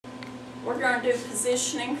We're going to do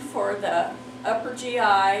positioning for the upper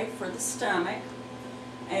GI for the stomach,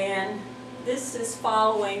 and this is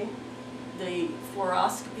following the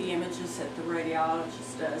fluoroscopy images that the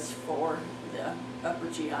radiologist does for the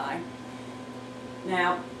upper GI.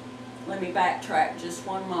 Now, let me backtrack just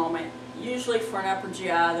one moment. Usually for an upper GI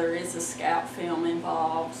there is a scalp film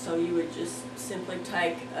involved, so you would just simply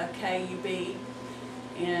take a KUB,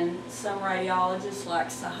 and some radiologists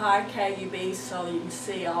likes a high KUB so you can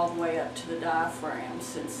see all the way up to the diaphragm,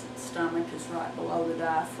 since the stomach is right below the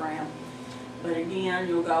diaphragm. But again,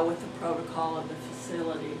 you'll go with the protocol of the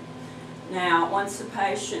facility. Now, once the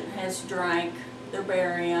patient has drank their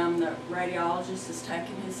barium, the radiologist has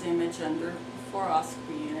taken his image under the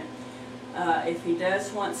fluoroscopy unit. If he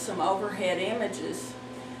does want some overhead images,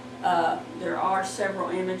 there are several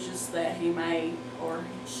images that he may or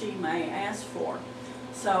she may ask for.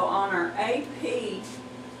 So on our AP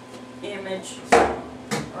image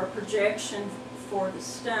or projection for the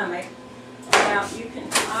stomach, now you can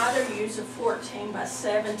either use a 14 by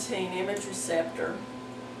 17 image receptor,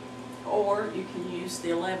 or you can use the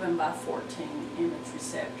 11 by 14 image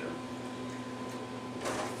receptor.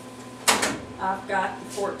 I've got the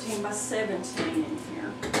 14 by 17 in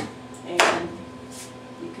here, and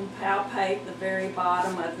you can palpate the very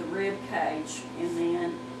bottom of the rib cage, and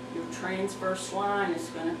then your transverse line is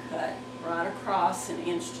going to cut right across 1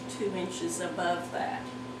 inch to 2 inches above that.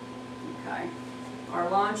 Okay. Our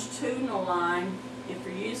longitudinal line, if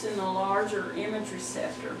you're using the larger image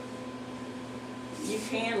receptor, you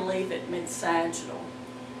can leave it mid-sagittal.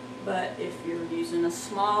 But if you're using a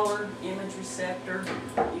smaller image receptor,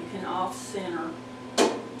 you can off-center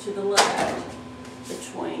to the left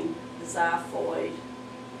between the xiphoid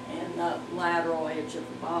and the lateral edge of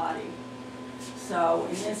the body. So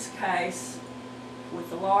in this case, with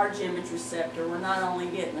the large image receptor, we're not only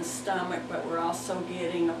getting the stomach, but we're also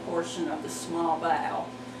getting a portion of the small bowel.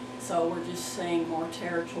 So we're just seeing more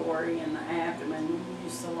territory in the abdomen when we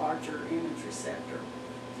use the larger image receptor.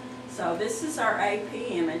 So this is our AP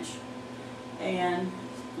image, and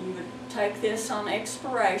you would take this on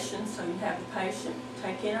expiration, so you have the patient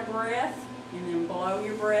take in a breath and then blow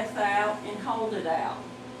your breath out and hold it out,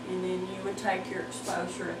 and then you would take your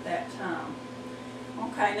exposure at that time.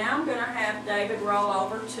 Okay, now I'm going to have David roll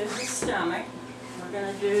over to his stomach. We're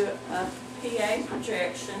going to do a PA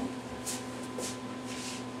projection.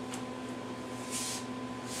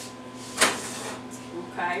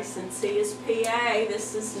 Okay, since he is PA,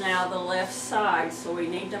 this is now the left side, so we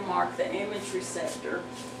need to mark the image receptor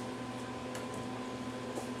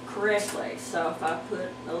correctly. So if I put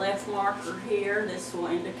the left marker here, this will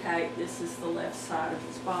indicate this is the left side of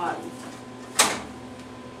his body.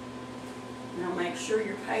 Now make sure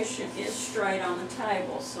your patient is straight on the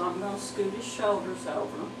table, so I'm going to scoot his shoulders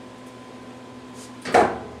over.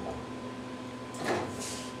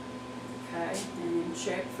 Okay, and then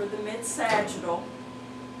check for the mid-sagittal.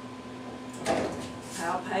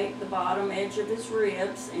 Palpate the bottom edge of his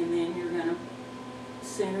ribs, and then you're going to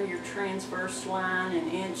center your transverse line 1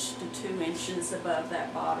 inch to 2 inches above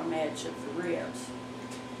that bottom edge of the ribs.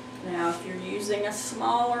 Now, if you're using a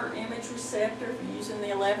smaller image receptor, if you're using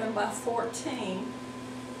the 11 by 14,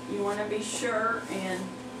 you want to be sure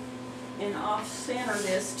and off-center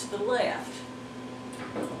this to the left.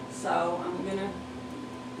 So I'm going to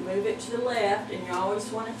move it to the left, and you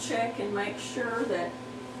always want to check and make sure that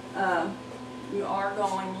you are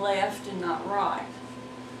going left and not right.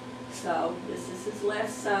 So this is his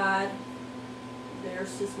left side,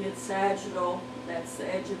 there's his mid-sagittal, that's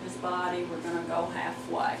the edge of his body. We're going to go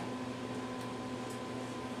halfway.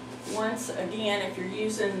 Once again, if you're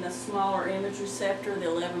using the smaller image receptor, the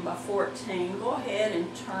 11 by 14, go ahead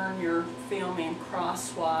and turn your film in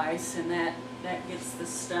crosswise, and that gets the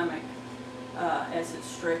stomach as it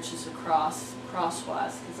stretches across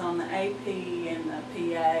crosswise, because on the AP and the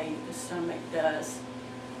PA, the stomach does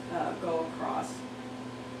go across.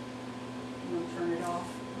 You want to turn it off?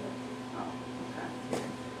 Oh, okay.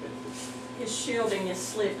 His shielding is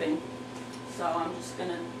slipping, so I'm just going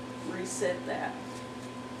to reset that.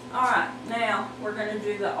 Alright, now we're going to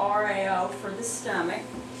do the RAO for the stomach.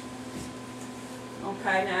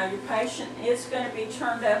 Okay, now your patient is going to be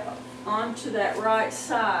turned up onto that right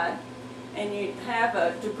side, and you have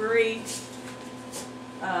a degree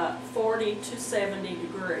 40 to 70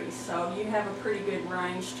 degrees, so you have a pretty good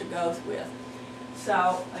range to go with.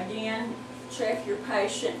 So again, check your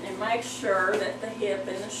patient and make sure that the hip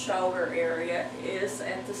and the shoulder area is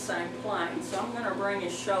at the same plane. So I'm going to bring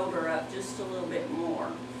his shoulder up just a little bit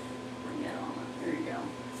more. Bring it on. There you go.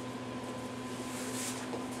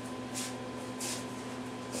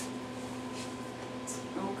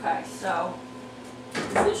 Okay, so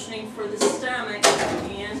positioning for the stomach,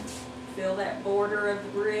 again, feel that border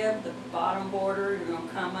of the rib, the bottom border. You're going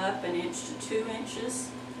to come up 1 inch to 2 inches.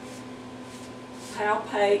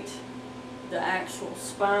 Palpate the actual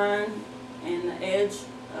spine and the edge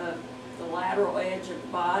of the lateral edge of the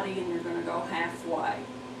body, and you're going to go halfway.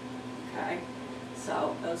 Okay,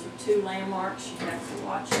 so those are 2 landmarks you have to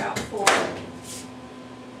watch out for.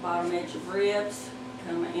 Bottom edge of ribs,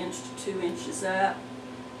 come 1 inch to 2 inches up.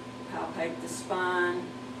 Palpate the spine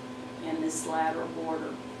and this lateral border.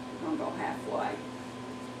 You're going to go halfway.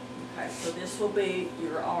 Okay, so this will be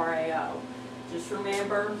your RAO. Just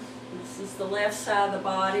remember, this is the left side of the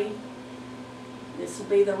body. This will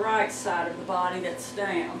be the right side of the body that's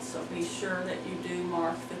down, so be sure that you do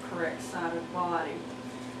mark the correct side of the body.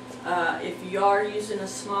 If you are using a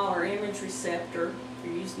smaller image receptor, if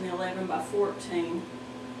you're using the 11 by 14,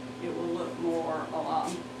 it will look more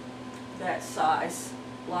along that size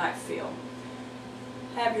light field.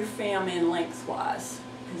 Have your film in lengthwise,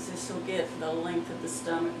 because this will get the length of the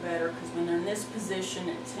stomach better, because when they're in this position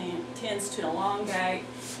it tends to elongate.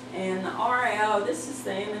 And the RAO, this is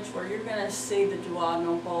the image where you're going to see the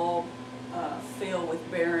duodenal bulb fill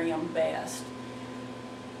with barium best.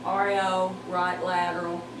 RAO, right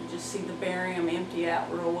lateral, you just see the barium empty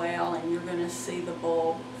out real well, and you're going to see the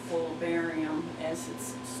bulb full of barium as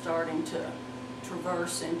it's starting to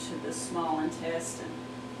traverse into the small intestine.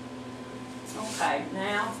 Okay,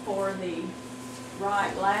 now for the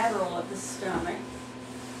right lateral of the stomach.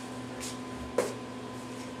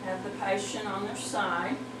 Have the patient on their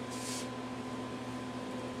side.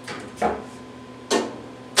 You're going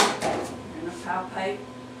to palpate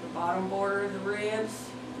the bottom border of the ribs.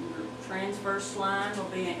 Your transverse line will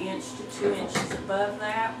be 1 inch to 2 inches above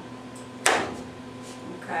that.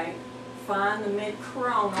 Okay, find the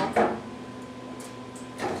mid-coronal.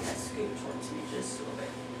 Scoot towards me just a little bit.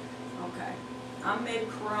 Okay, I'm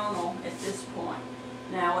mid-coronal at this point.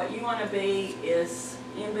 Now what you want to be is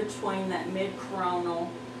in between that mid-coronal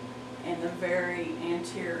and the very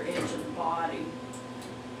anterior edge of the body.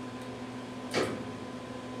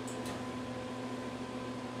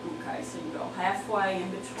 Okay, so you go halfway in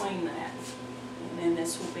between that, and then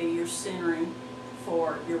this will be your centering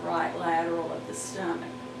for your right lateral of the stomach.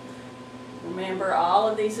 Remember, all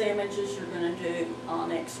of these images you're going to do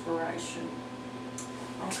on expiration.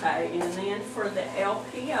 Okay, and then for the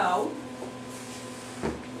LPO,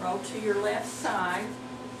 roll to your left side.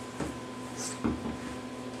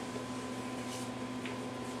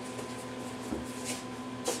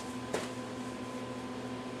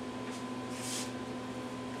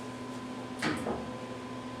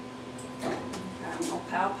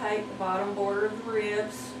 Palpate the bottom border of the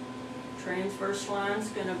ribs. Transverse line is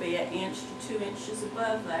going to be 1 inch to 2 inches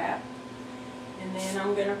above that. And then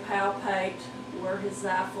I'm going to palpate where his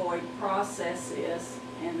xiphoid process is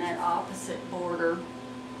and that opposite border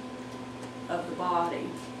of the body.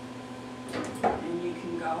 And you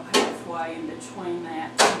can go halfway in between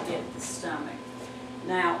that to get the stomach.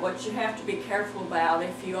 Now, what you have to be careful about,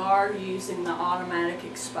 if you are using the automatic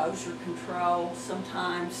exposure control,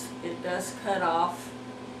 sometimes it does cut off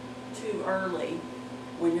too early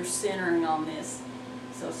when you're centering on this.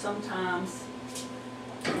 So sometimes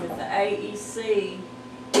with the AEC,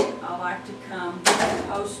 I like to come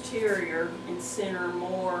posterior and center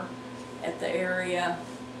more at the area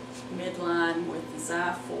midline with the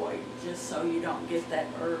xiphoid, just so you don't get that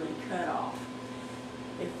early cutoff.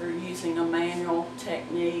 If they're using a manual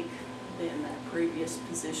technique, then that previous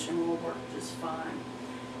position will work just fine.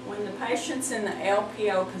 When the patient's in the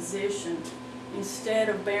LPO position, instead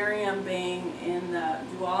of barium being in the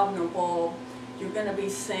duodenal bulb, you're going to be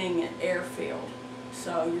seeing it air-filled.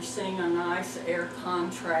 So you're seeing a nice air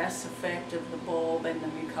contrast effect of the bulb and the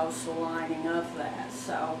mucosal lining of that.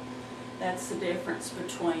 So that's the difference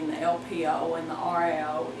between the LPO and the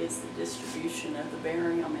RAO, is the distribution of the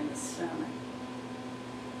barium in the stomach.